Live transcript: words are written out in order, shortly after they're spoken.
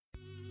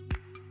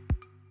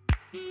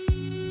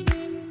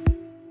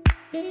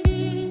A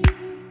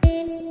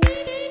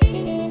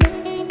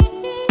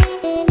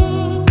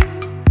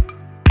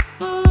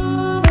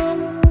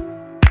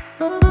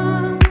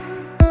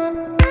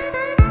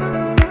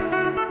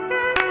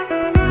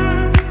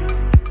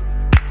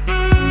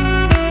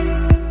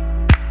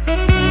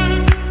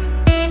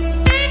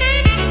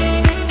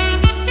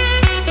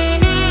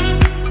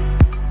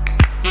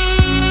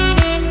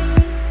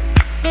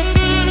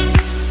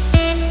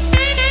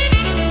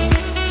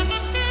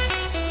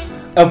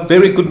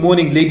very good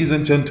morning, ladies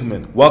and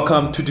gentlemen.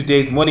 Welcome to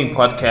today's morning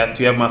podcast.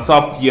 You have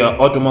myself here,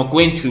 Otomo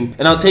Gwenchu,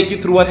 and I'll take you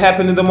through what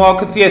happened in the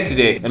markets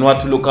yesterday and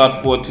what to look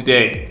out for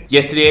today.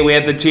 Yesterday, we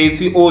had the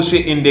JSE All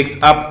Share Index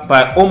up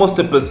by almost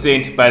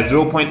 1%, by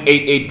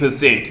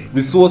 0.88%.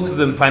 Resources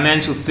and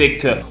financial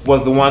sector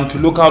was the one to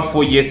look out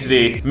for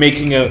yesterday,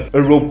 making a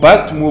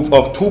robust move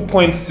of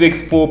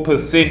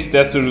 2.64%.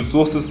 That's the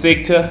resources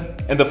sector,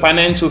 and the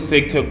financial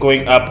sector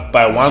going up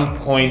by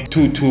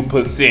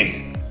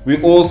 1.22%. We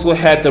also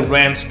had the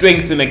rand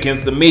strengthen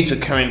against the major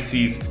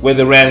currencies, where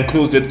the rand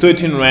closed at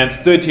 13 rands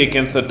 30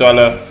 against the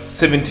dollar,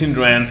 17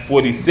 rands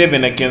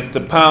 47 against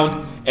the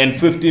pound, and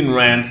 15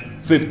 rands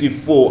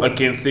 54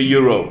 against the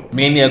euro.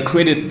 Many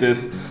accredit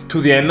this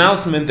to the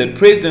announcement that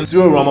President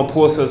Cyril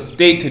Ramaphosa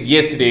stated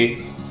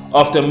yesterday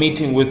after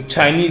meeting with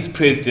Chinese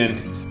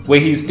President,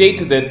 where he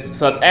stated that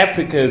South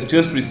Africa has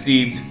just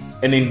received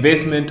an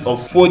investment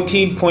of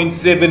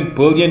 $14.7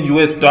 billion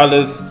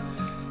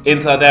in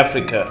South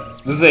Africa.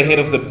 This is ahead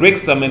of the BRICS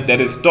summit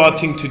that is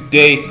starting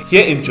today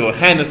here in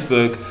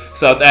Johannesburg,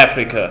 South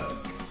Africa.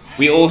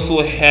 We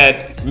also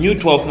had new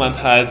 12-month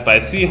highs by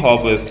Sea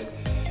Harvest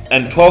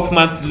and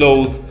 12-month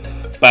lows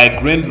by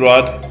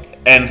Grindrod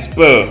and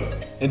Spur.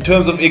 In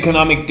terms of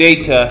economic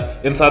data,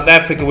 in South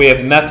Africa we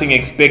have nothing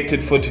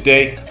expected for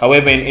today.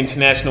 However, in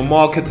international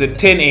markets at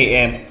 10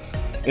 a.m.,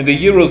 in the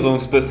Eurozone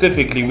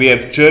specifically, we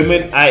have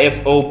German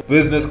IFO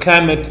business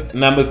climate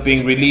numbers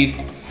being released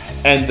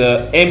and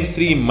the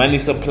M3 money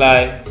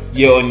supply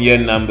year-on-year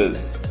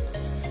numbers.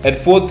 At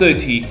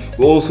 4:30,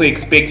 we're also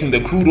expecting the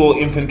crude oil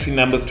inventory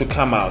numbers to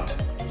come out.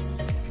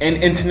 In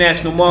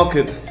international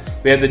markets,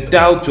 we had the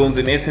Dow Jones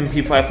and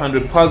S&P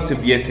 500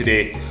 positive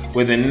yesterday,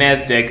 where the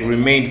Nasdaq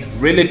remained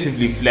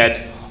relatively flat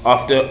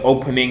after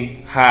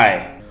opening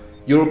high.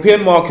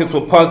 European markets were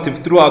positive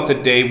throughout the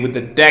day, with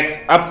the DAX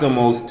up the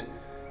most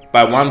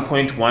by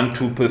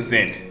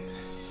 1.12%.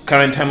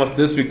 Current time of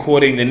this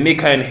recording, the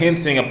Nikkei and Hang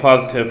Seng are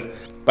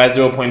positive by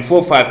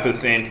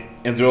 0.45%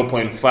 and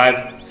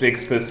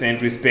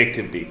 0.56%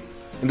 respectively.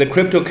 In the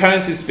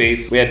cryptocurrency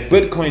space, we had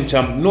Bitcoin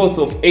jump north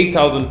of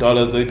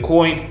 $8,000 a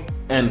coin,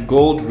 and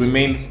gold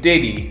remained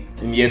steady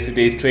in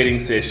yesterday's trading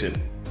session.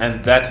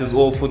 And that is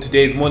all for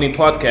today's morning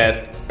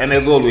podcast. And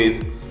as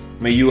always,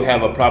 may you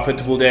have a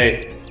profitable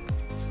day.